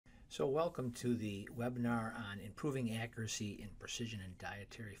So welcome to the webinar on improving accuracy in precision and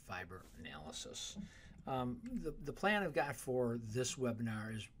dietary fiber analysis. The plan I've got for this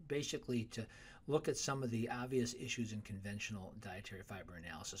webinar is basically to look at some of the obvious issues in conventional dietary fiber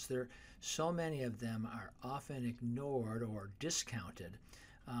analysis. So many of them are often ignored or discounted,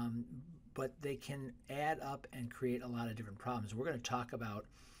 but they can add up and create a lot of different problems. We're going to talk about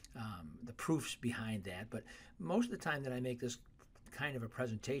the proofs behind that, but most of the time that I make this kind of a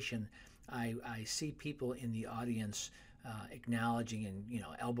presentation, I see people in the audience acknowledging and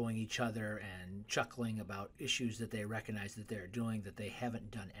elbowing each other and chuckling about issues that they recognize that they're doing that they haven't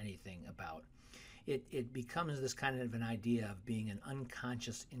done anything about. It becomes this kind of an idea of being an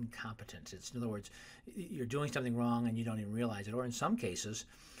unconscious incompetence. In other words, you're doing something wrong and you don't even realize it, or in some cases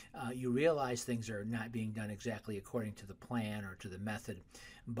you realize things are not being done exactly according to the plan or to the method,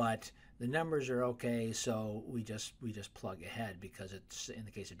 but the numbers are okay, so we just plug ahead because it's, in the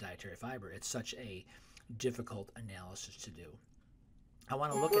case of dietary fiber, it's such a difficult analysis to do. I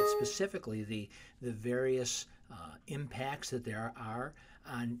want to look at specifically the various impacts that there are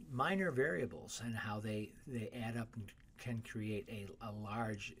on minor variables and how they add up and can create a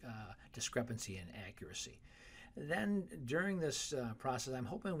large discrepancy in accuracy. Then during this process, I'm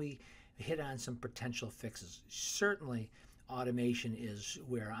hoping we hit on some potential fixes. Certainly automation is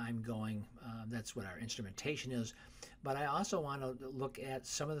where I'm going. That's what our instrumentation is. But I also want to look at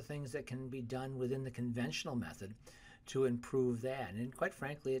some of the things that can be done within the conventional method to improve that. And quite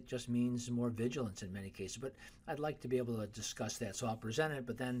frankly, it just means more vigilance in many cases. But I'd like to be able to discuss that. So I'll present it,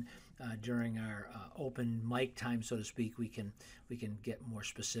 but then during our open mic time, so to speak, we can get more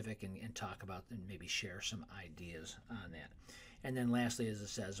specific and talk about and maybe share some ideas on that. And then lastly, as it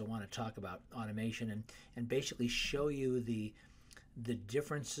says, I want to talk about automation and basically show you the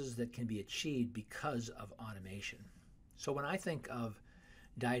differences that can be achieved because of automation. So when I think of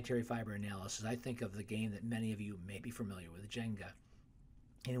dietary fiber analysis, I think of the game that many of you may be familiar with, Jenga,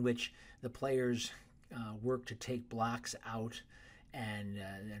 in which the players work to take blocks out and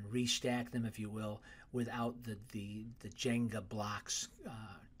restack them, if you will, without the Jenga blocks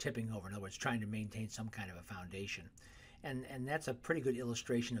tipping over. In other words, trying to maintain some kind of a foundation. And that's a pretty good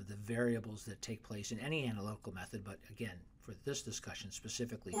illustration of the variables that take place in any analytical method, but again, for this discussion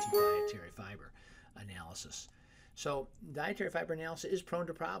specifically to dietary fiber analysis. So dietary fiber analysis is prone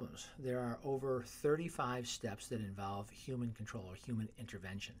to problems. There are over 35 steps that involve human control or human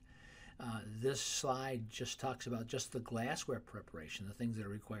intervention. This slide just talks about just the glassware preparation, the things that are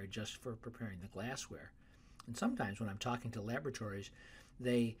required just for preparing the glassware. And sometimes when I'm talking to laboratories,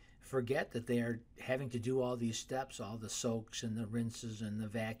 they forget that they are having to do all these steps, all the soaks and the rinses and the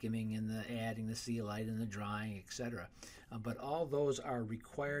vacuuming and the adding the zeolite and the drying, etc. But all those are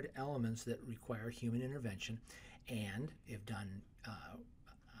required elements that require human intervention, and if done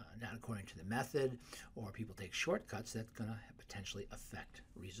not according to the method, or people take shortcuts, that's going to potentially affect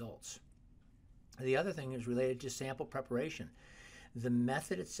results. The other thing is related to sample preparation. The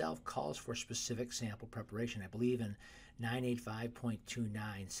method itself calls for specific sample preparation. I believe in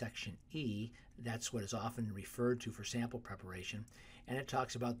 985.29 section E, that's what is often referred to for sample preparation, and it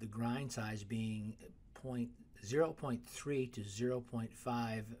talks about the grind size being 0.3 to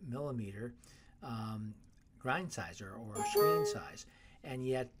 0.5 millimeter grind size or screen size, and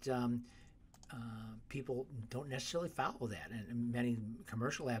yet people don't necessarily follow that. And many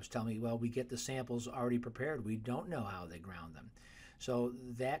commercial labs tell me, well, we get the samples already prepared. We don't know how they ground them. So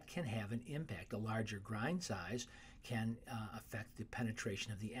that can have an impact. A larger grind size can affect the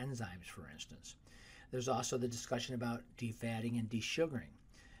penetration of the enzymes, for instance. There's also the discussion about defatting and desugaring.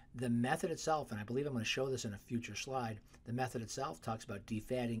 The method itself, and I believe I'm going to show this in a future slide, the method itself talks about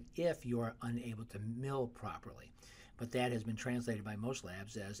defatting if you're unable to mill properly. But that has been translated by most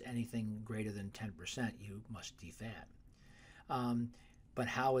labs as anything greater than 10% you must defat. But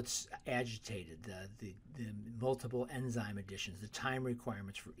how it's agitated, the multiple enzyme additions, the time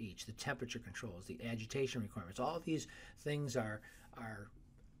requirements for each, the temperature controls, the agitation requirements, all of these things are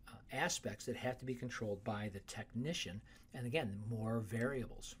aspects that have to be controlled by the technician, and again, more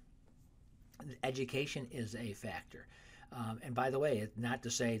variables. Education is a factor. And by the way, not to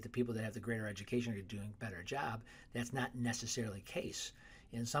say the people that have the greater education are doing a better job. That's not necessarily the case.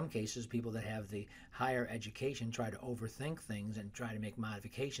 In some cases, people that have the higher education try to overthink things and try to make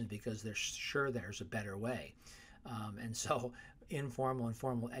modifications because they're sure there's a better way. And so informal and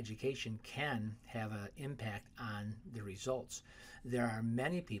formal education can have an impact on the results. There are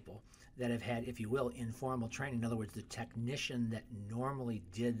many people that have had, if you will, informal training. In other words, the technician that normally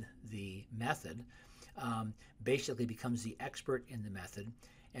did the method basically becomes the expert in the method,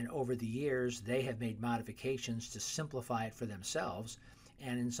 and over the years they have made modifications to simplify it for themselves,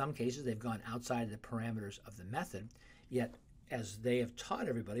 And in some cases, they've gone outside the parameters of the method, yet as they have taught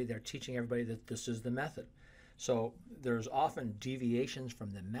everybody, they're teaching everybody that this is the method. So there's often deviations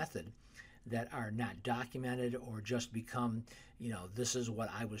from the method that are not documented or just become, this is what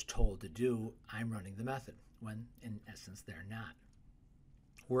I was told to do, I'm running the method, when in essence they're not.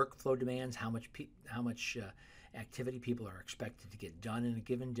 Workflow demands, how much activity people are expected to get done in a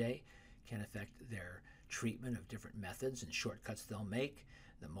given day, can affect their treatment of different methods and shortcuts they'll make.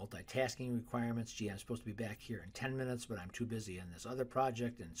 The multitasking requirements, gee, I'm supposed to be back here in 10 minutes, but I'm too busy in this other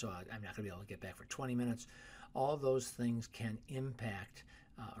project, and so I'm not going to be able to get back for 20 minutes. All those things can impact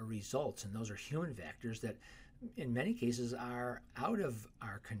results, and those are human factors that in many cases are out of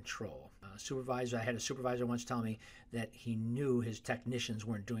our control. I had a supervisor once tell me that he knew his technicians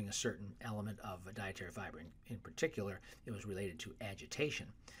weren't doing a certain element of a dietary fiber. In particular, it was related to agitation.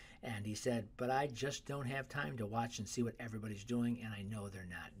 And he said, but I just don't have time to watch and see what everybody's doing, and I know they're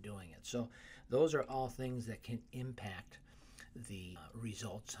not doing it. So those are all things that can impact the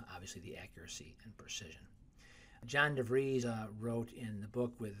results, obviously the accuracy and precision. John DeVries wrote in the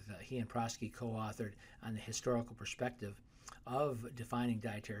book he and Prosky co-authored on the historical perspective of defining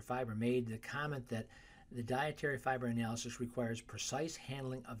dietary fiber, made the comment that the dietary fiber analysis requires precise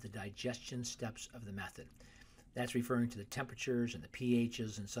handling of the digestion steps of the method. That's referring to the temperatures and the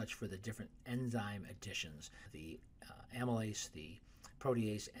pHs and such for the different enzyme additions, the amylase, the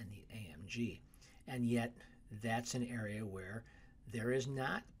protease, and the AMG. And yet, that's an area where there is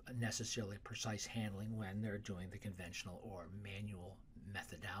not necessarily precise handling when they're doing the conventional or manual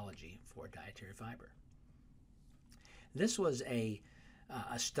methodology for dietary fiber. This was a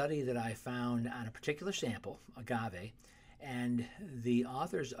study that I found on a particular sample, agave, and the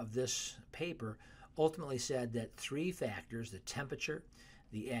authors of this paper ultimately said that 3 factors, the temperature,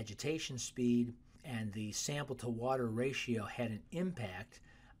 the agitation speed, and the sample to water ratio, had an impact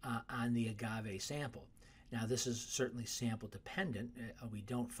on the agave sample. Now, this is certainly sample dependent. We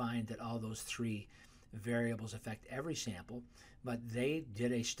don't find that all those 3 variables affect every sample, but they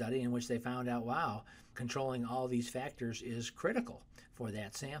did a study in which they found out, wow, controlling all these factors is critical for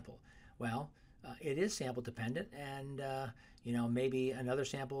that sample. Well, it is sample dependent, and maybe another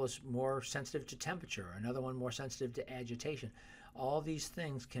sample is more sensitive to temperature, or another one more sensitive to agitation. All these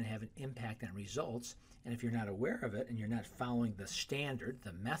things can have an impact on results, and if you're not aware of it and you're not following the standard,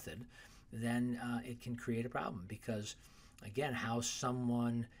 the method, then it can create a problem, because again, how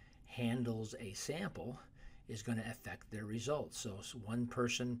someone handles a sample is going to affect their results. So one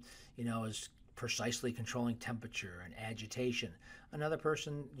person, is precisely controlling temperature and agitation. Another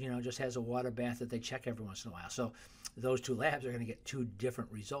person, just has a water bath that they check every once in a while. So those 2 labs are going to get 2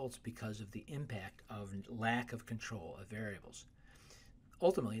 different results because of the impact of lack of control of variables.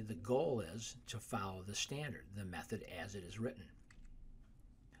 Ultimately, the goal is to follow the standard, the method as it is written.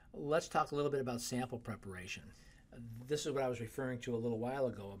 Let's talk a little bit about sample preparation. This is what I was referring to a little while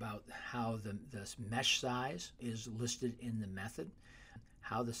ago about how the mesh size is listed in the method,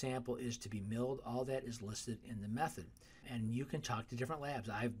 how the sample is to be milled, all that is listed in the method. And you can talk to different labs.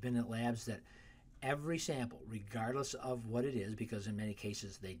 I've been at labs that every sample, regardless of what it is, because in many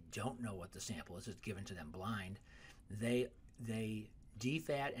cases they don't know what the sample is, it's given to them blind, they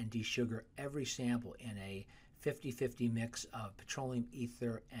defat and desugar every sample in a 50-50 mix of petroleum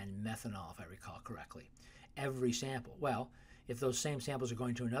ether and methanol, if I recall correctly. Every sample. Well, if those same samples are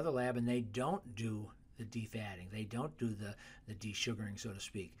going to another lab and they don't do the defatting, they don't do the desugaring, so to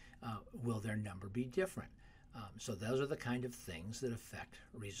speak, will their number be different? So those are the kind of things that affect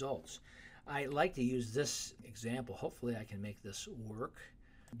results. I like to use this example. Hopefully I can make this work.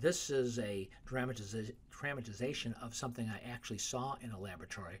 This is a dramatization of something I actually saw in a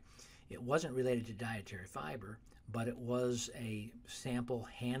laboratory. It wasn't related to dietary fiber, but it was a sample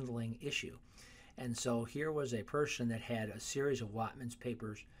handling issue. And so here was a person that had a series of Wattman's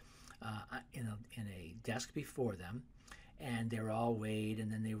papers in a desk before them, and they were all weighed, and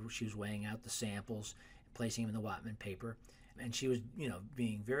then she was weighing out the samples, placing them in the Wattman paper, and she was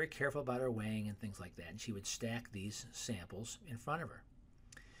being very careful about her weighing and things like that, and she would stack these samples in front of her.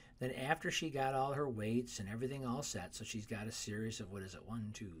 Then after she got all her weights and everything all set, so she's got a series of,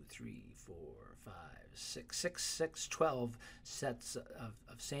 12 sets of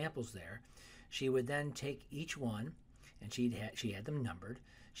samples there, she would then take each one, and she had them numbered.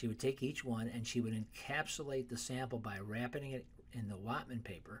 She would take each one and she would encapsulate the sample by wrapping it in the Wattman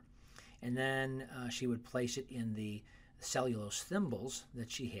paper, and then she would place it in the cellulose thimbles that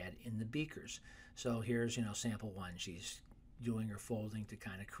she had in the beakers. So here's sample 1. She's doing her folding to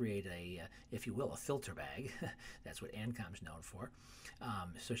kind of create a, if you will, a filter bag. That's what ANKOM's known for.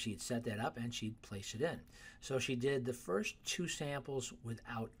 So she'd set that up and she'd place it in. So she did the first 2 samples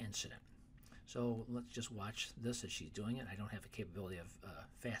without incident. So let's just watch this as she's doing it. I don't have the capability of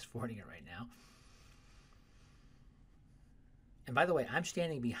fast forwarding it right now. And by the way, I'm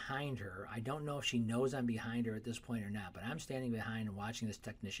standing behind her. I don't know if she knows I'm behind her at this point or not, but I'm standing behind and watching this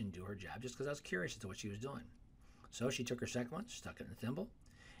technician do her job just because I was curious as to what she was doing. So she took her second one, stuck it in the thimble,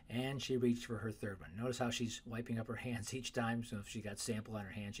 and she reached for her third one. Notice how she's wiping up her hands each time. So if she got sample on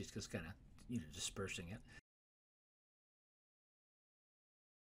her hand, she's just kind of dispersing it.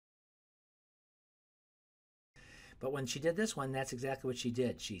 But when she did this one, that's exactly what she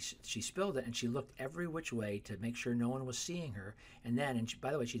did. She spilled it, and she looked every which way to make sure no one was seeing her. And then,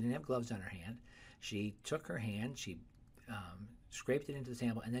 by the way, she didn't have gloves on her hand. She took her hand, she scraped it into the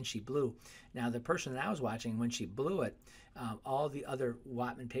sample, and then she blew. Now, the person that I was watching, when she blew it, all the other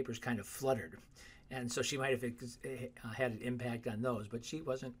Whatman papers kind of fluttered. And so she might have had an impact on those, but she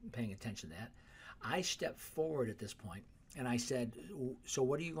wasn't paying attention to that. I stepped forward at this point, and I said, so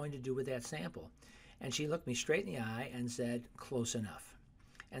what are you going to do with that sample? And she looked me straight in the eye and said, close enough.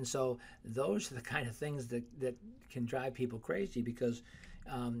 And so those are the kind of things that can drive people crazy, because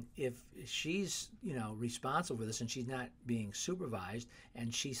if she's responsible for this and she's not being supervised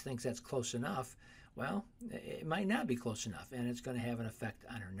and she thinks that's close enough, well, it might not be close enough, and it's going to have an effect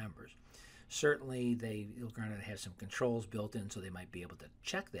on her numbers. Certainly, they're going to have some controls built in, so they might be able to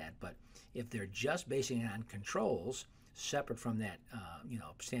check that. But if they're just basing it on controls, separate from that,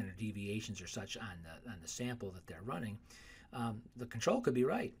 standard deviations or such on the sample that they're running, the control could be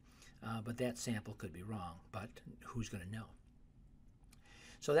right, but that sample could be wrong. But who's going to know?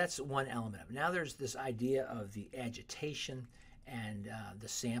 So that's one element of it. Now there's this idea of the agitation and the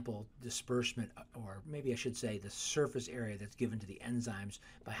sample disbursement, or maybe I should say the surface area that's given to the enzymes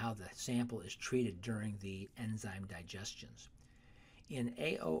by how the sample is treated during the enzyme digestions. In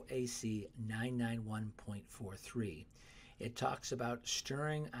AOAC 991.43, it talks about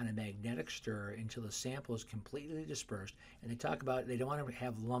stirring on a magnetic stirrer until the sample is completely dispersed. And they talk about they don't want to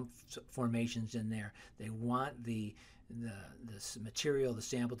have lump formations in there. They want the material, the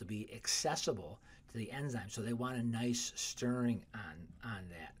sample, to be accessible to the enzyme. So they want a nice stirring on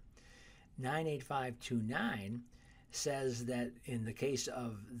that. 98529 says that in the case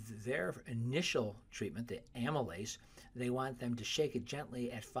of their initial treatment, the amylase, they want them to shake it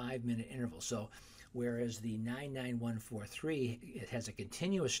gently at 5-minute intervals. So whereas the 99143, it has a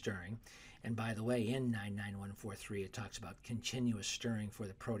continuous stirring, and by the way, in 99143, it talks about continuous stirring for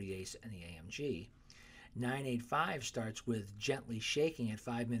the protease and the AMG. 985 starts with gently shaking at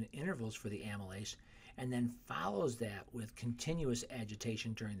 5-minute intervals for the amylase, and then follows that with continuous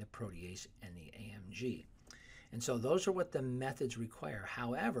agitation during the protease and the AMG. And so those are what the methods require.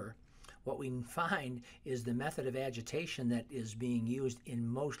 However, what we find is the method of agitation that is being used in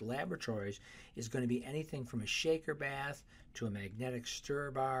most laboratories is going to be anything from a shaker bath to a magnetic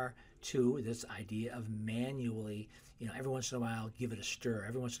stir bar to this idea of manually, every once in a while give it a stir,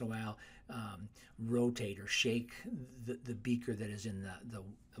 every once in a while rotate or shake the beaker that is in the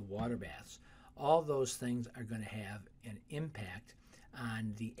water baths. All those things are going to have an impact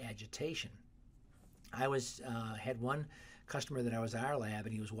on the agitation. I had one customer that I was at our lab,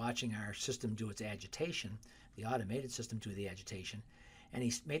 and he was watching our system do its agitation, the automated system do the agitation, and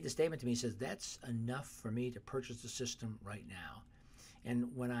he made the statement to me. He says, that's enough for me to purchase the system right now.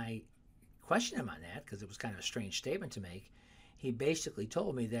 And when I questioned him on that, because it was kind of a strange statement to make, he basically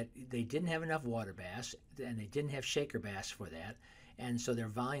told me that they didn't have enough water baths, and they didn't have shaker baths for that, and so their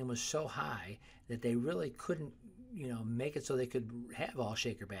volume was so high that they really couldn't make it so they could have all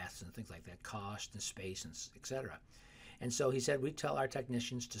shaker baths and things like that, cost and space and etc. And so he said, we tell our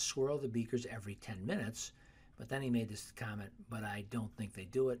technicians to swirl the beakers every 10 minutes, but then he made this comment, but I don't think they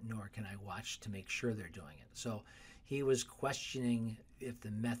do it, nor can I watch to make sure they're doing it. So he was questioning if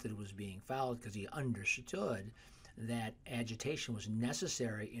the method was being followed, because he understood that agitation was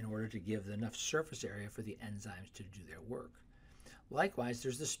necessary in order to give enough surface area for the enzymes to do their work. Likewise,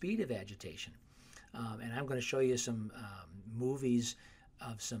 there's the speed of agitation. And I'm going to show you some movies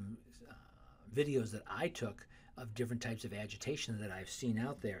of some videos that I took of different types of agitation that I've seen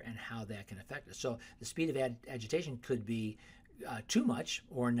out there and how that can affect us. So the speed of agitation could be too much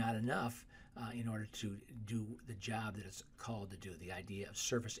or not enough in order to do the job that it's called to do, the idea of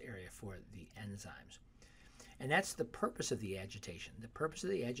surface area for the enzymes. And that's the purpose of the agitation. The purpose of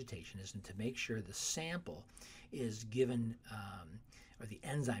the agitation is to make sure the sample is given, or the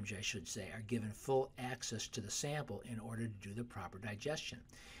enzymes, I should say, are given full access to the sample in order to do the proper digestion.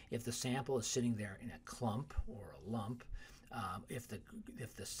 If the sample is sitting there in a clump or a lump, If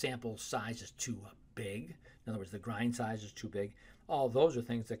the sample size is too big, in other words, the grind size is too big, all those are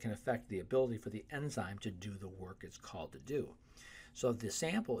things that can affect the ability for the enzyme to do the work it's called to do. So if the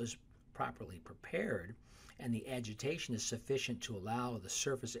sample is properly prepared and the agitation is sufficient to allow the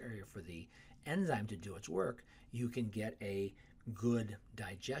surface area for the enzyme to do its work, you can get a good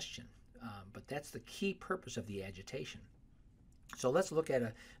digestion. But that's the key purpose of the agitation. So let's look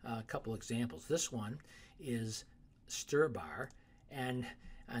at a couple examples. This one is stir bar, and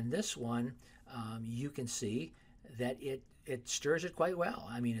on this one you can see that it stirs it quite well.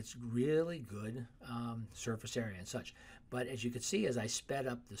 I mean, it's really good surface area and such. But as you can see, as I sped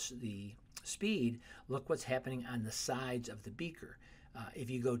up the speed, look what's happening on the sides of the beaker. If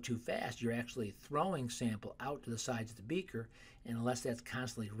you go too fast, you're actually throwing sample out to the sides of the beaker, and unless that's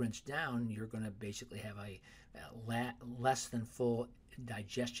constantly rinsed down, you're going to basically have a less than full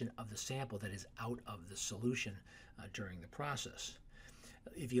digestion of the sample that is out of the solution during the process.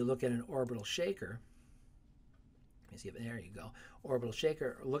 If you look at an orbital shaker, let me see if there you go. Orbital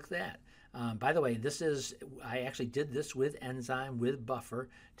shaker, look at that. By the way, I actually did this with enzyme, with buffer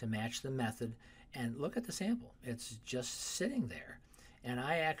to match the method, and look at the sample. It's just sitting there. And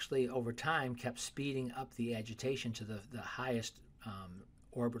I actually, over time, kept speeding up the agitation to the highest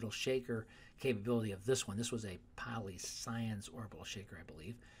orbital shaker capability of this one. This was a polyscience orbital shaker, I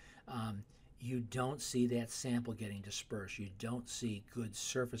believe. You don't see that sample getting dispersed. You don't see good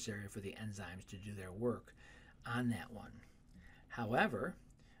surface area for the enzymes to do their work on that one. However,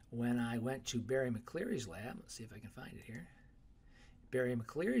 when I went to Barry McCleary's lab, let's see if I can find it here. Barry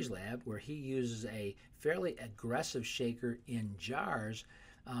McCleary's lab, where he uses a fairly aggressive shaker in jars,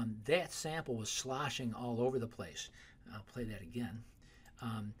 that sample was sloshing all over the place. I'll play that again.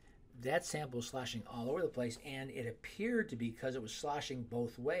 That sample was sloshing all over the place, and it appeared to be, because it was sloshing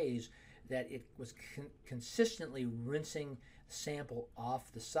both ways, that it was consistently rinsing sample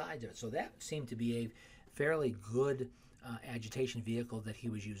off the sides of it. So that seemed to be a fairly good agitation vehicle that he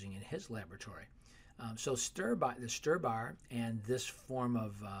was using in his laboratory. So the stir bar and this form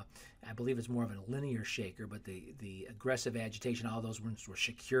of, I believe it's more of a linear shaker, but the aggressive agitation, all those ones were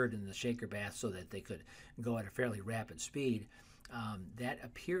secured in the shaker bath so that they could go at a fairly rapid speed. That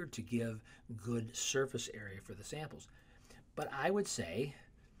appeared to give good surface area for the samples. But I would say,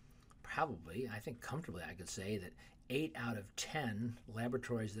 probably, I think comfortably I could say that 8 out of 10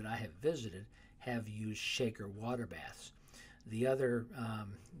 laboratories that I have visited have used shaker water baths. The other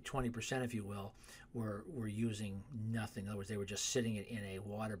 20%, if you will, were using nothing. In other words, they were just sitting it in a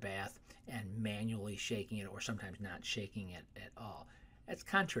water bath and manually shaking it, or sometimes not shaking it at all. That's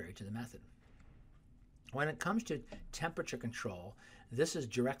contrary to the method. When it comes to temperature control, this is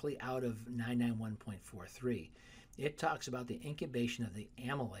directly out of 991.43. It talks about the incubation of the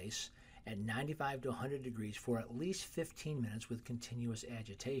amylase at 95 to 100 degrees for at least 15 minutes with continuous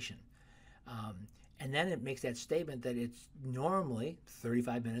agitation. And then it makes that statement that it's normally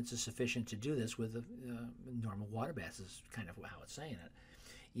 35 minutes is sufficient to do this with a normal water bath, is kind of how it's saying it.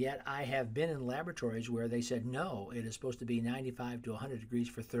 Yet I have been in laboratories where they said, no, it is supposed to be 95 to 100 degrees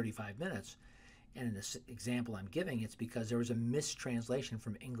for 35 minutes. And in this example I'm giving, it's because there was a mistranslation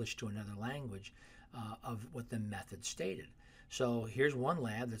from English to another language of what the method stated. So here's one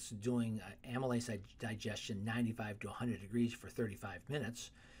lab that's doing amylase digestion 95 to 100 degrees for 35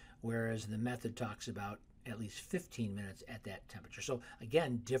 minutes, whereas the method talks about at least 15 minutes at that temperature. So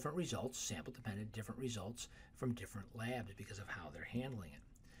again, different results, sample dependent, different results from different labs because of how they're handling it.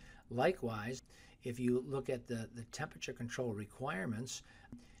 Likewise, if you look at the temperature control requirements,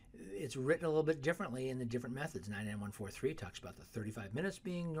 it's written a little bit differently in the different methods. 99143 talks about the 35 minutes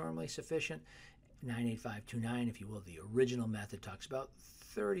being normally sufficient. 98529, if you will, the original method, talks about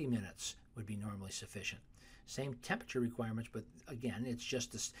 30 minutes would be normally sufficient. Same temperature requirements, but again, it's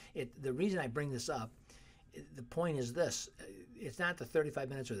just this. The reason I bring this up, the point is this: it's not the 35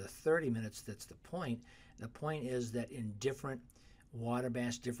 minutes or the 30 minutes that's the point. The point is that in different water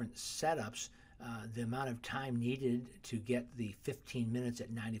baths, different setups, the amount of time needed to get the 15 minutes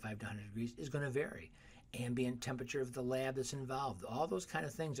at 95 to 100 degrees is going to vary. Ambient temperature of the lab that's involved, all those kind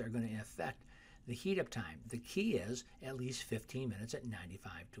of things are going to affect the heat up time. The key is at least 15 minutes at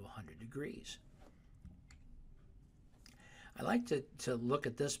 95 to 100 degrees. I like to look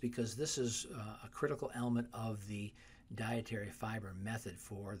at this because this is a critical element of the dietary fiber method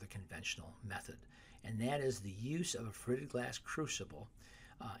for the conventional method, and that is the use of a fruited glass crucible.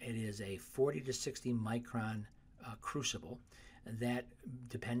 It is a 40 to 60 micron crucible that,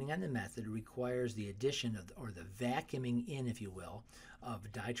 depending on the method, requires the addition of, or the vacuuming in, if you will, of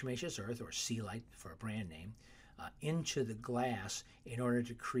diatomaceous earth, or Sealite for a brand name, into the glass in order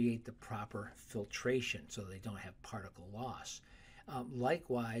to create the proper filtration so they don't have particle loss.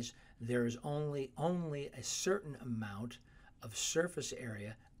 Likewise, there is only a certain amount of surface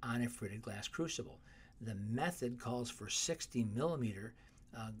area on a fritted glass crucible. The method calls for 60 millimeter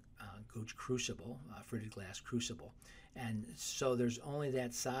Gooch crucible, fritted glass crucible, and so there's only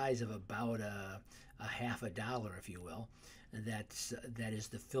that size of about a half a dollar, if you will, that is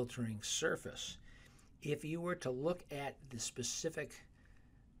the filtering surface. If you were to look at the specific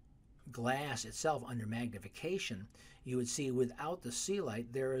glass itself under magnification, you would see without the sea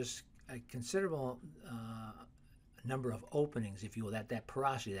light there is a considerable number of openings, if you will, that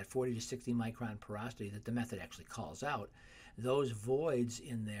porosity, that 40 to 60 micron porosity that the method actually calls out. Those voids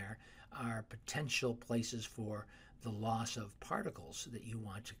in there are potential places for the loss of particles that you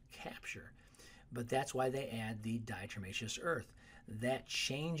want to capture. But that's why they add the diatomaceous earth. That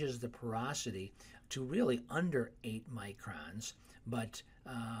changes the porosity to really under 8 microns, but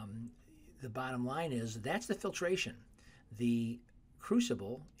the bottom line is that's the filtration. The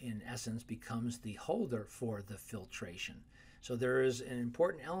crucible, in essence, becomes the holder for the filtration. So there is an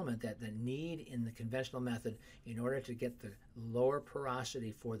important element that the need in the conventional method, in order to get the lower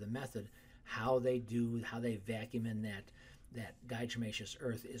porosity for the method, how they vacuum in that diatomaceous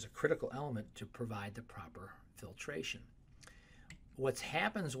earth is a critical element to provide the proper filtration. What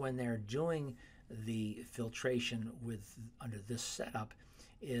happens when they're doing the filtration under this setup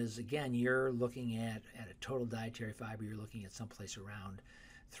is, again, you're looking at a total dietary fiber, you're looking at someplace around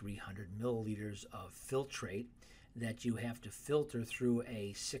 300 milliliters of filtrate that you have to filter through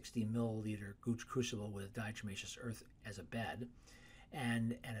a 60 milliliter Gooch crucible with diatomaceous earth as a bed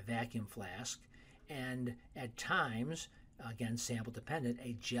and a vacuum flask. And at times, again, sample dependent,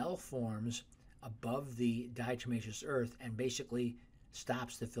 a gel forms above the diatomaceous earth and basically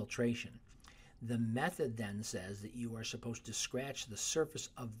stops the filtration. The method then says that you are supposed to scratch the surface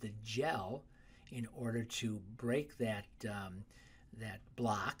of the gel in order to break that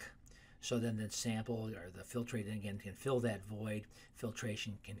block, so then the sample or the filtrate again can fill that void,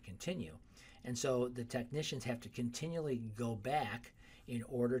 filtration can continue. And so the technicians have to continually go back in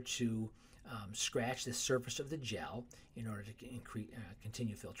order to scratch the surface of the gel in order to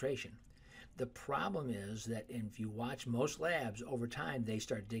continue filtration. The problem is that if you watch most labs, over time they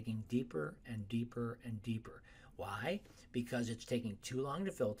start digging deeper and deeper and deeper. Why? Because it's taking too long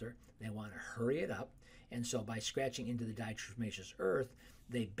to filter. They want to hurry it up. And so by scratching into the diatomaceous earth,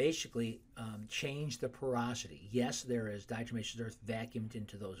 they basically change the porosity. Yes, there is diatomaceous earth vacuumed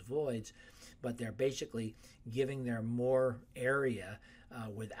into those voids, but they're basically giving there more area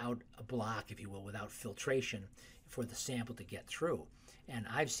without a block, if you will, without filtration for the sample to get through. And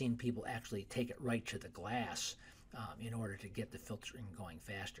I've seen people actually take it right to the glass in order to get the filtering going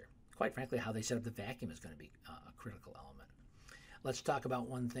faster. Quite frankly, how they set up the vacuum is going to be a critical element. Let's talk about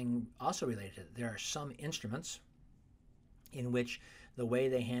one thing also related to it. There are some instruments in which the way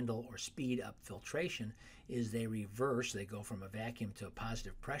they handle or speed up filtration is they go from a vacuum to a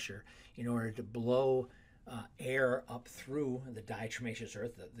positive pressure in order to blow air up through the diatomaceous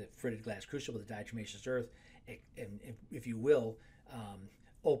earth, the fritted glass crucible, the diatomaceous earth, and if you will,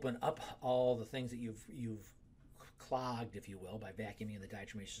 open up all the things that you've clogged, if you will, by vacuuming the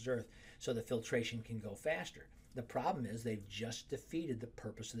diatomaceous earth, so the filtration can go faster. The problem is they've just defeated the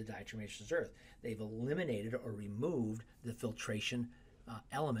purpose of the diatomaceous earth. They've eliminated or removed the filtration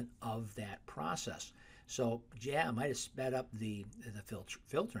element of that process. So yeah, it might have sped up the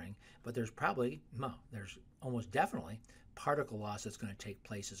filtering, but there's almost definitely particle loss that's going to take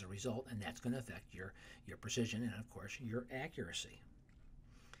place as a result, and that's going to affect your precision and, of course, your accuracy.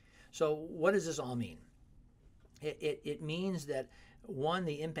 So what does this all mean? It means that, one,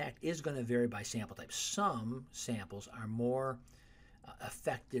 the impact is going to vary by sample type. Some samples are more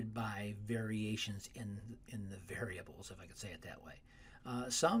affected by variations in the variables, if I could say it that way.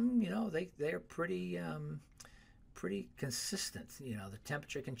 Some, they're pretty consistent. The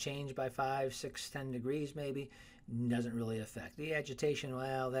temperature can change by 5, 6, 10 degrees maybe. Doesn't really affect. The agitation,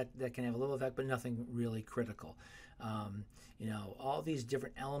 well, that can have a little effect, but nothing really critical. All these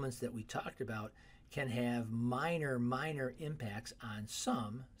different elements that we talked about can have minor impacts on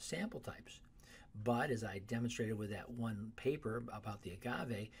some sample types. But as I demonstrated with that one paper about the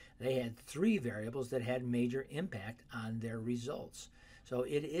agave, they had 3 variables that had major impact on their results. So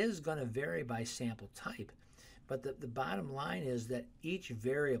it is going to vary by sample type. But the bottom line is that each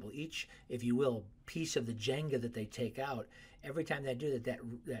variable, each, if you will, piece of the Jenga that they take out, every time they do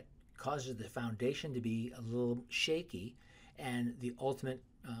that causes the foundation to be a little shaky, and the ultimate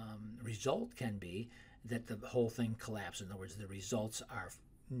result can be that the whole thing collapses. In other words, the results are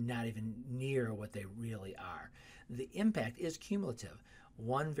not even near what they really are. The impact is cumulative.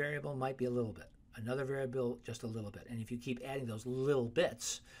 One variable might be a little bit, another variable just a little bit. And if you keep adding those little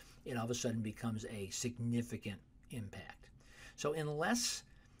bits, it all of a sudden becomes a significant impact. So unless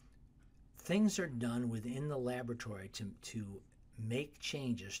things are done within the laboratory to make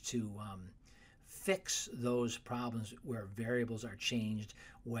changes, to fix those problems where variables are changed,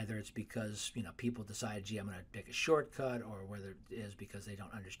 whether it's because people decide, gee, I'm going to take a shortcut, or whether it is because they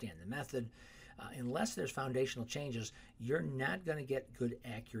don't understand the method. Unless there's foundational changes, you're not going to get good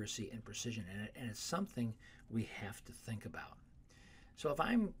accuracy and precision, and it's something we have to think about. So if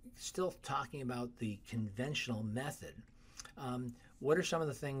I'm still talking about the conventional method, what are some of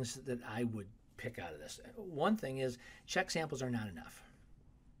the things that I would pick out of this? One thing is check samples are not enough.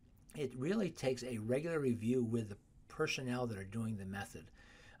 It really takes a regular review with the personnel that are doing the method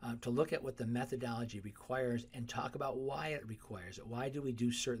to look at what the methodology requires and talk about why it requires it. Why do we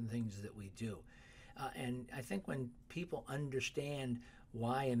do certain things that we do? And I think when people understand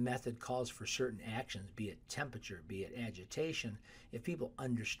why a method calls for certain actions, be it temperature, be it agitation, if people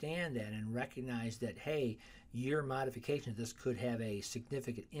understand that and recognize that, hey, your modification of this could have a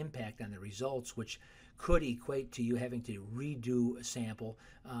significant impact on the results, which could equate to you having to redo a sample,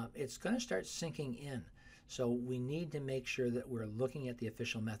 it's going to start sinking in. So we need to make sure that we're looking at the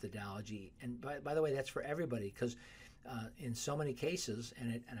official methodology. And by the way, that's for everybody, because in so many cases,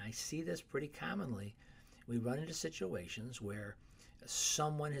 and I see this pretty commonly, we run into situations where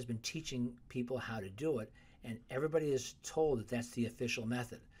someone has been teaching people how to do it, and everybody is told that that's the official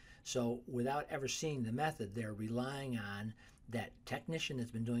method. So without ever seeing the method, they're relying on that technician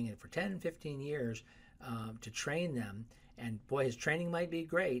that's been doing it for 10, 15 years to train them. And boy, his training might be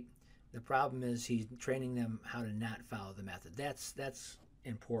great. The problem is he's training them how to not follow the method. That's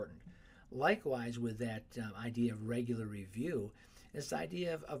important. Likewise, with that idea of regular review, is the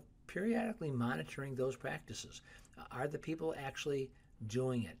idea of periodically monitoring those practices. Are the people actually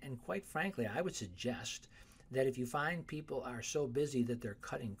doing it? And quite frankly, I would suggest that if you find people are so busy that they're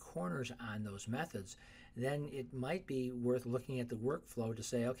cutting corners on those methods, then it might be worth looking at the workflow to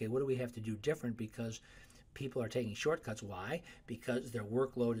say, okay, what do we have to do different because people are taking shortcuts? Why? Because their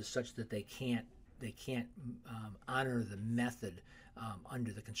workload is such that they can't honor the method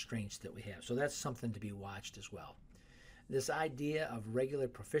under the constraints that we have. So that's something to be watched as well. This idea of regular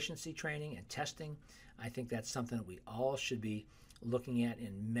proficiency training and testing, I think that's something that we all should be looking at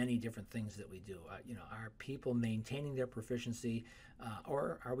in many different things that we do. Are people maintaining their proficiency,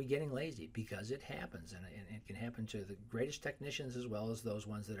 or are we getting lazy? Because it happens, and it can happen to the greatest technicians as well as those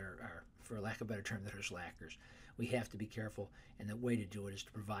ones that are, for lack of a better term, that are slackers. We have to be careful, and the way to do it is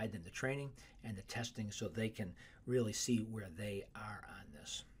to provide them the training and the testing so they can really see where they are on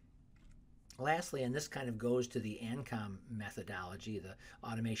this. Lastly, and this kind of goes to the ANKOM methodology, the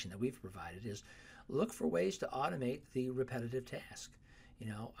automation that we've provided, is look for ways to automate the repetitive task.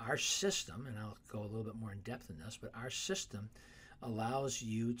 Our system, and I'll go a little bit more in depth in this, but our system allows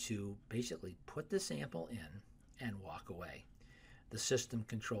you to basically put the sample in and walk away. The system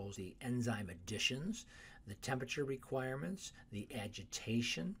controls the enzyme additions, the temperature requirements, the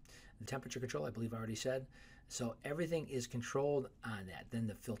agitation, the temperature control, I believe I already said. So everything is controlled on that. Then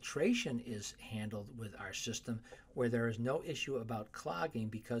the filtration is handled with our system, where there is no issue about clogging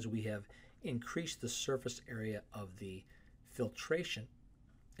because we have increased the surface area of the filtration.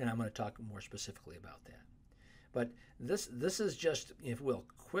 And I'm going to talk more specifically about that. But this is just, if you will,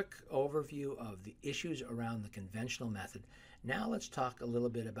 quick overview of the issues around the conventional method. Now let's talk a little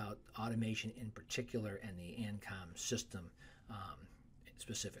bit about automation in particular and the ANKOM system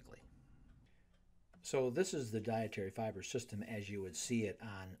specifically. So this is the dietary fiber system as you would see it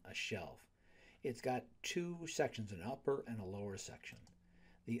on a shelf. It's got two sections, an upper and a lower section.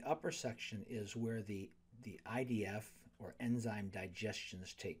 The upper section is where the IDF or enzyme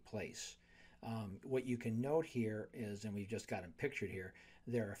digestions take place. What you can note here is, and we've just got them pictured here,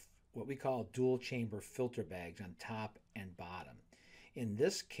 there are what we call dual chamber filter bags on top and bottom. In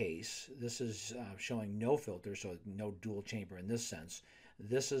this case, this is showing no filter, so no dual chamber in this sense.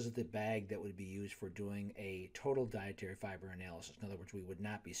 This is the bag that would be used for doing a total dietary fiber analysis. In other words, we would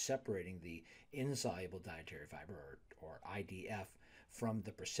not be separating the insoluble dietary fiber, or IDF, from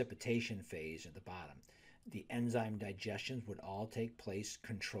the precipitation phase at the bottom. The enzyme digestions would all take place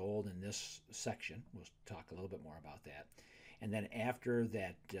controlled in this section. We'll talk a little bit more about that. And then after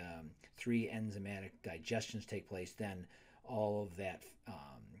that 3 enzymatic digestions take place, then all of that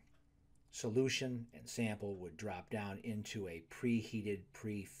solution and sample would drop down into a preheated,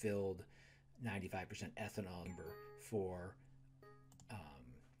 pre-filled 95% ethanol chamber for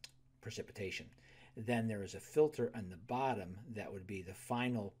precipitation. Then there is a filter on the bottom that would be the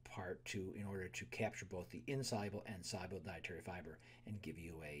final part in order to capture both the insoluble and soluble dietary fiber and give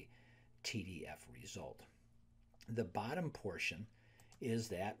you a TDF result. The bottom portion is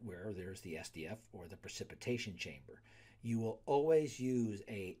that where there's the SDF or the precipitation chamber. You will always use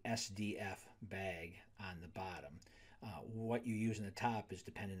a SDF bag on the bottom. What you use on the top is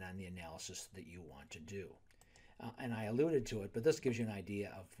dependent on the analysis that you want to do. And I alluded to it, but this gives you an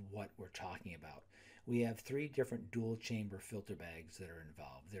idea of what we're talking about. We have 3 different dual chamber filter bags that are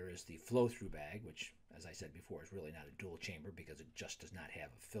involved. There is the flow-through bag, which, as I said before, is really not a dual chamber because it just does not have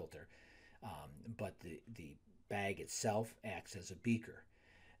a filter. But the bag itself acts as a beaker.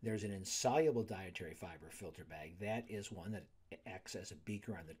 There's an insoluble dietary fiber filter bag. That is one that acts as a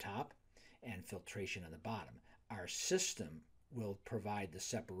beaker on the top and filtration on the bottom. Our system will provide the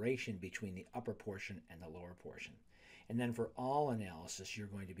separation between the upper portion and the lower portion. And then for all analysis, you're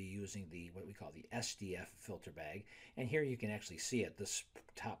going to be using what we call the SDF filter bag. And here you can actually see it. This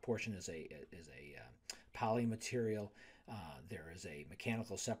top portion is a poly material. There is a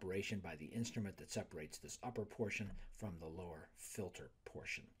mechanical separation by the instrument that separates this upper portion from the lower filter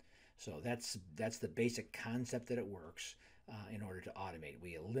portion. So that's the basic concept that it works in order to automate.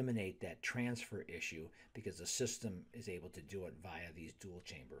 We eliminate that transfer issue because the system is able to do it via these dual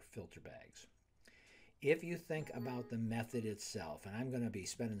chamber filter bags. If you think about the method itself, and I'm going to be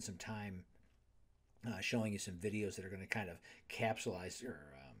spending some time showing you some videos that are going to kind of capsulize or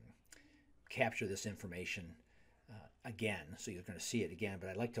capture this information again, so you're going to see it again, but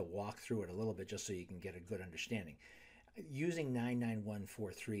I'd like to walk through it a little bit just so you can get a good understanding. Using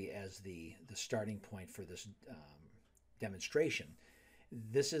 99143 as the starting point for this demonstration,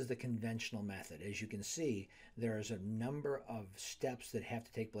 this is the conventional method. As you can see, there is a number of steps that have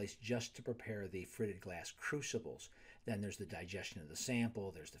to take place just to prepare the fritted glass crucibles. Then there's the digestion of the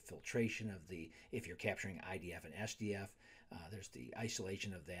sample, there's the filtration of if you're capturing IDF and SDF, there's the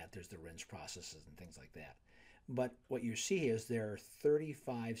isolation of that, there's the rinse processes and things like that. But what you see is there are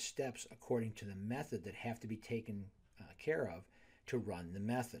 35 steps according to the method that have to be taken care of to run the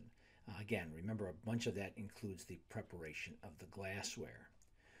method. Again, remember a bunch of that includes the preparation of the glassware.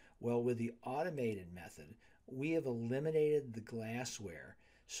 Well, with the automated method, we have eliminated the glassware,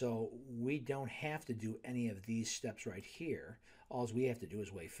 so we don't have to do any of these steps right here. All we have to do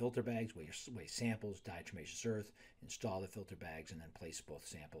is weigh filter bags, weigh samples, diatomaceous earth, install the filter bags, and then place both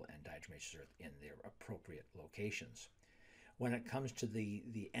sample and diatomaceous earth in their appropriate locations. When it comes to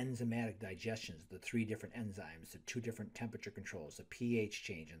the enzymatic digestions, the 3 different enzymes, the 2 different temperature controls, the pH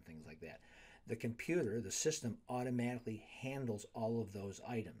change and things like that, the computer, the system automatically handles all of those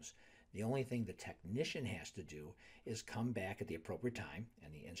items. The only thing the technician has to do is come back at the appropriate time,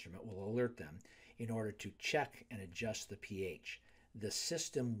 and the instrument will alert them, in order to check and adjust the pH. The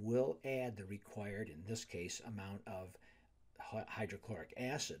system will add the required, in this case, amount of hydrochloric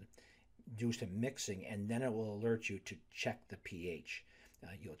acid due to mixing, and then it will alert you to check the pH.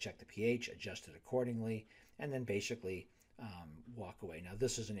 You'll check the pH, adjust it accordingly, and then basically walk away. Now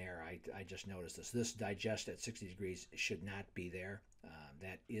this is an error. I just noticed this. This digest at 60 degrees should not be there.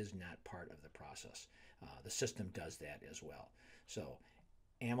 That is not part of the process. The system does that as well. So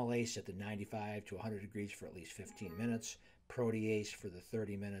amylase at the 95 to 100 degrees for at least 15 minutes, protease for the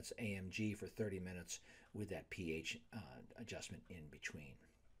 30 minutes, AMG for 30 minutes with that pH adjustment in between.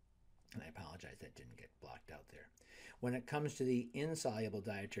 And I apologize that didn't get blocked out there. When it comes to the insoluble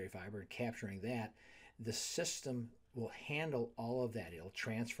dietary fiber and capturing that, the system will handle all of that. It'll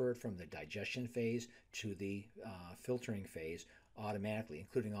transfer it from the digestion phase to the filtering phase automatically,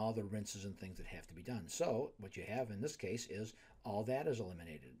 including all the rinses and things that have to be done. So what you have in this case is all that is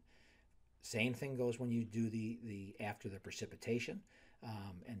eliminated. Same thing goes when you do the after the precipitation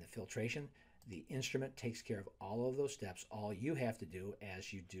and the filtration. The instrument takes care of all of those steps. All you have to do,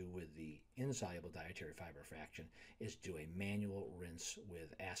 as you do with the insoluble dietary fiber fraction, is do a manual rinse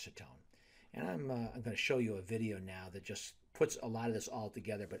with acetone. And I'm going to show you a video now that just puts a lot of this all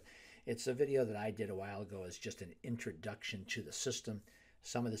together, but it's a video that I did a while ago as just an introduction to the system.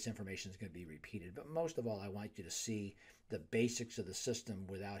 Some of this information is going to be repeated, but most of all, I want you to see the basics of the system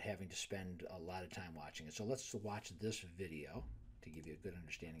without having to spend a lot of time watching it. So let's watch this video to give you a good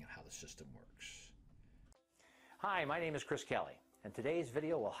understanding of how the system works. Hi, my name is Chris Kelly, and today's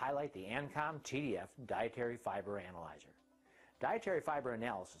video will highlight the ANKOM TDF Dietary Fiber Analyzer. Dietary fiber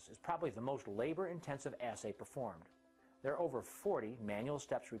analysis is probably the most labor-intensive assay performed. There are over 40 manual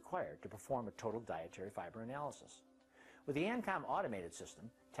steps required to perform a total dietary fiber analysis. With the ANKOM automated system,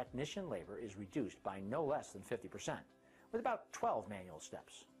 technician labor is reduced by no less than 50%, with about 12 manual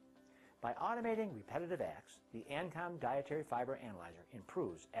steps. By automating repetitive acts, the ANKOM Dietary Fiber Analyzer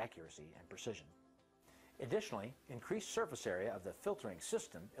improves accuracy and precision. Additionally, increased surface area of the filtering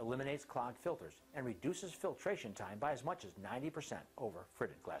system eliminates clogged filters and reduces filtration time by as much as 90% over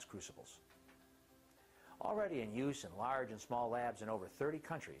fritted glass crucibles. Already in use in large and small labs in over 30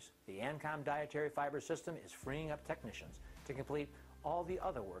 countries, the ANKOM dietary fiber system is freeing up technicians to complete all the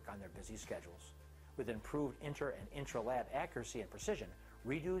other work on their busy schedules. With improved inter and intra-lab accuracy and precision,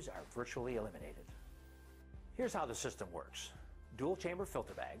 redos are virtually eliminated. Here's how the system works. Dual chamber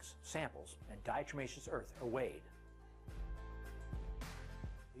filter bags, samples, and diatomaceous earth are weighed.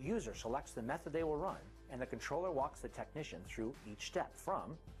 The user selects the method they will run, and the controller walks the technician through each step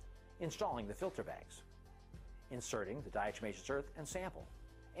from installing the filter bags, inserting the diatomaceous earth and sample,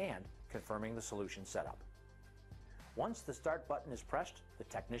 and confirming the solution setup. Once the start button is pressed, the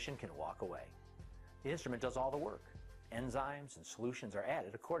technician can walk away. The instrument does all the work. Enzymes and solutions are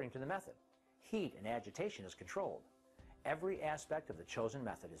added according to the method. Heat and agitation is controlled. Every aspect of the chosen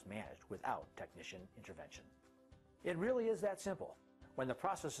method is managed without technician intervention. It really is that simple. When the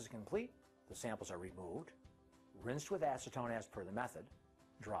process is complete, the samples are removed, rinsed with acetone as per the method,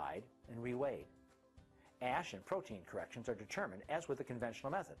 dried, and reweighed. Ash and protein corrections are determined as with the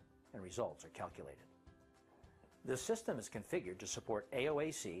conventional method, and results are calculated. The system is configured to support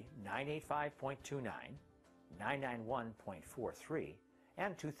AOAC 985.29, 991.43,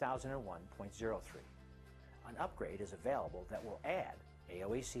 and 2001.03. An upgrade is available that will add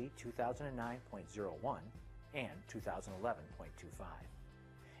AOAC 2009.01 and 2011.25.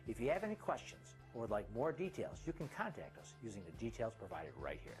 If you have any questions or would like more details, you can contact us using the details provided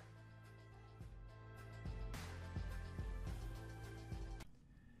right here.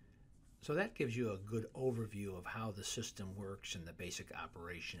 So that gives you a good overview of how the system works and the basic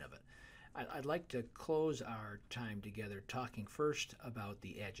operation of it. I'd like to close our time together talking first about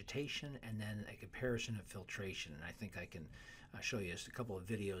the agitation and then a comparison of filtration. And I think I can show you just a couple of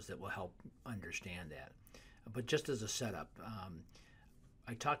videos that will help understand that. But just as a setup,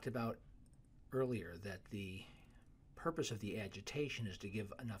 I talked about earlier that the purpose of the agitation is to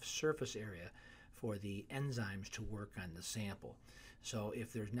give enough surface area for the enzymes to work on the sample. So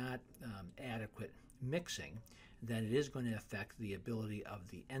if there's not adequate mixing, then it is going to affect the ability of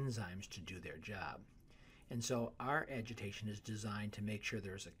the enzymes to do their job. And so our agitation is designed to make sure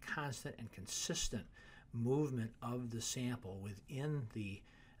there's a constant and consistent movement of the sample within the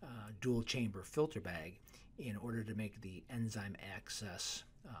dual chamber filter bag in order to make the enzyme access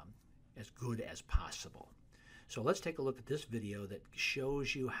as good as possible. So let's take a look at this video that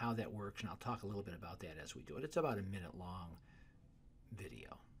shows you how that works, and I'll talk a little bit about that as we do it. It's about a minute long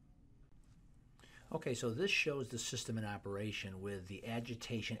video. Okay, so this shows the system in operation with the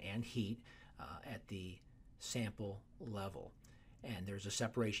agitation and heat at the sample level. And there's a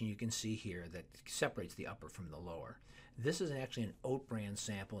separation you can see here that separates the upper from the lower. This is actually an oat bran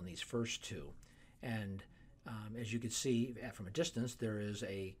sample in these first two. And as you can see from a distance, there is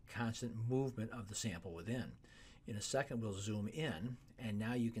a constant movement of the sample within. In a second, we'll zoom in, and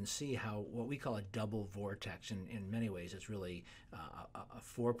now you can see how what we call a double vortex. In many ways, it's really a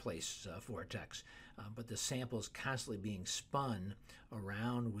four-place vortex. But the sample is constantly being spun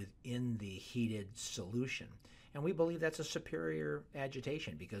around within the heated solution. And we believe that's a superior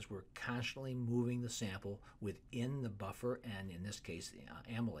agitation because we're constantly moving the sample within the buffer and, in this case,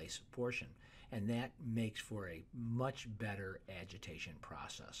 the amylase portion. And that makes for a much better agitation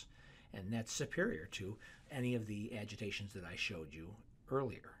process. And that's superior to any of the agitations that I showed you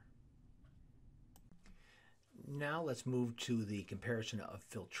earlier. Now let's move to the comparison of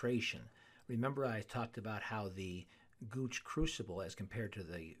filtration. Remember I talked about how the Gooch crucible, as compared to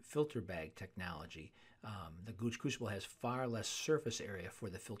the filter bag technology, the Gooch crucible has far less surface area for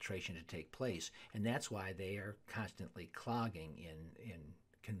the filtration to take place, and that's why they are constantly clogging in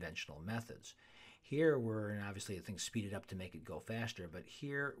conventional methods. Here we're, and obviously the thing's speeded up to make it go faster, but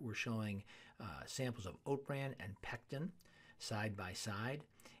here we're showing samples of oat bran and pectin side by side.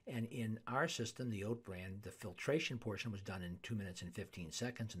 And in our system, the oat bran, the filtration portion was done in 2 minutes and 15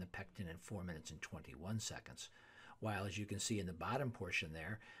 seconds, and the pectin in 4 minutes and 21 seconds. While, as you can see in the bottom portion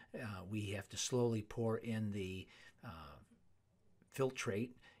there, we have to slowly pour in the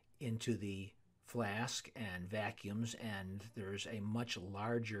filtrate into the flask and vacuums, and there's a much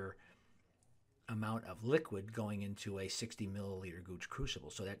larger amount of liquid going into a 60 milliliter Gooch crucible,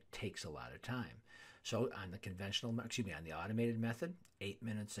 so that takes a lot of time. So on the conventional, on the automated method, 8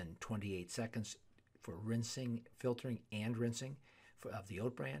 minutes and 28 seconds for rinsing, filtering and rinsing of the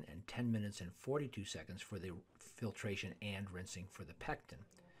oat bran, and 10 minutes and 42 seconds for the filtration and rinsing for the pectin.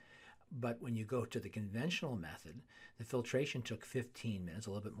 But when you go to the conventional method, the filtration took 15 minutes, a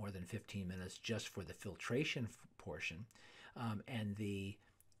little bit more than 15 minutes just for the filtration portion, and the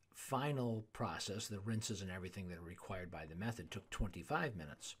final process, the rinses and everything that are required by the method, took 25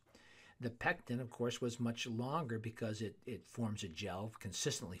 minutes. The pectin, of course, was much longer because it forms a gel,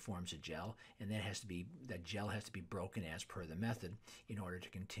 consistently forms a gel, and that gel has to be broken as per the method in order to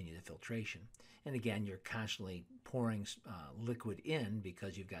continue the filtration. And again, you're constantly pouring liquid in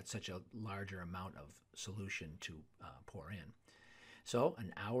because you've got such a larger amount of solution to pour in. So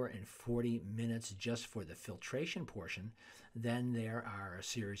an hour and 40 minutes just for the filtration portion. Then there are a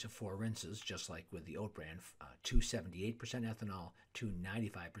series of 4 rinses, just like with the oat bran, 278% ethanol, 295%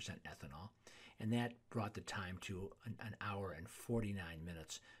 ethanol. And that brought the time to an hour and 49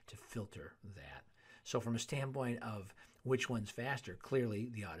 minutes to filter that. So from a standpoint of which one's faster, clearly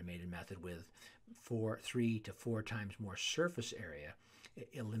the automated method with 3 to 4 times more surface area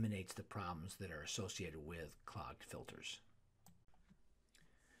eliminates the problems that are associated with clogged filters.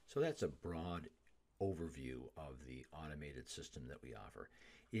 So that's a broad overview of the automated system that we offer.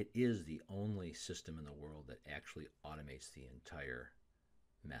 It is the only system in the world that actually automates the entire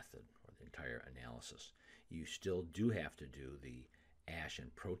method or the entire analysis. You still do have to do the ash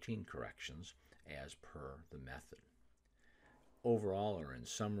and protein corrections as per the method. Overall, or in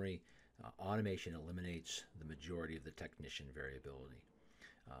summary, automation eliminates the majority of the technician variability.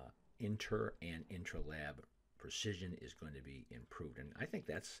 Inter and intra-lab precision is going to be improved. And I think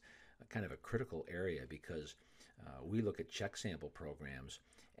that's kind of a critical area because we look at check sample programs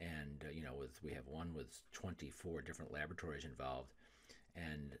and, we have one with 24 different laboratories involved,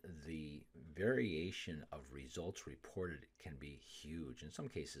 and the variation of results reported can be huge. In some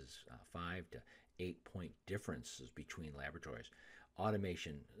cases, 5 to 8 point differences between laboratories.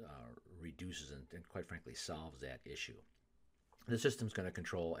 Automation reduces and quite frankly solves that issue. The system's going to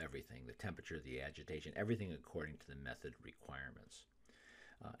control everything, the temperature, the agitation, everything according to the method requirements.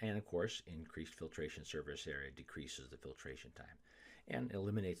 And of course, increased filtration surface area decreases the filtration time and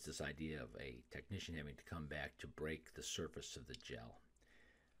eliminates this idea of a technician having to come back to break the surface of the gel.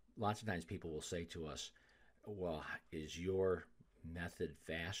 Lots of times people will say to us, well, is your method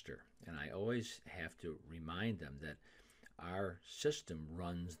faster? And I always have to remind them that our system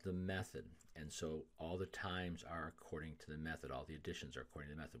runs the method, and so all the times are according to the method. All the additions are according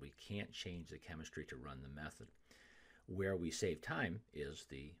to the method. We can't change the chemistry to run the method. Where we save time is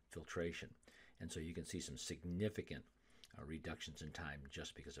the filtration, and so you can see some significant reductions in time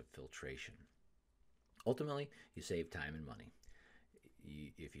just because of filtration. Ultimately, you save time and money.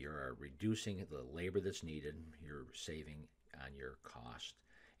 If you're reducing the labor that's needed, you're saving on your cost,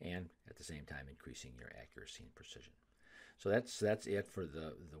 and at the same time increasing your accuracy and precision. So that's it for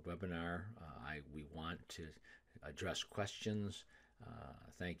the webinar. We want to address questions.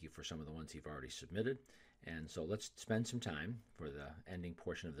 Thank you for some of the ones you've already submitted. And so let's spend some time for the ending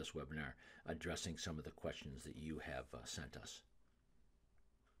portion of this webinar addressing some of the questions that you have sent us.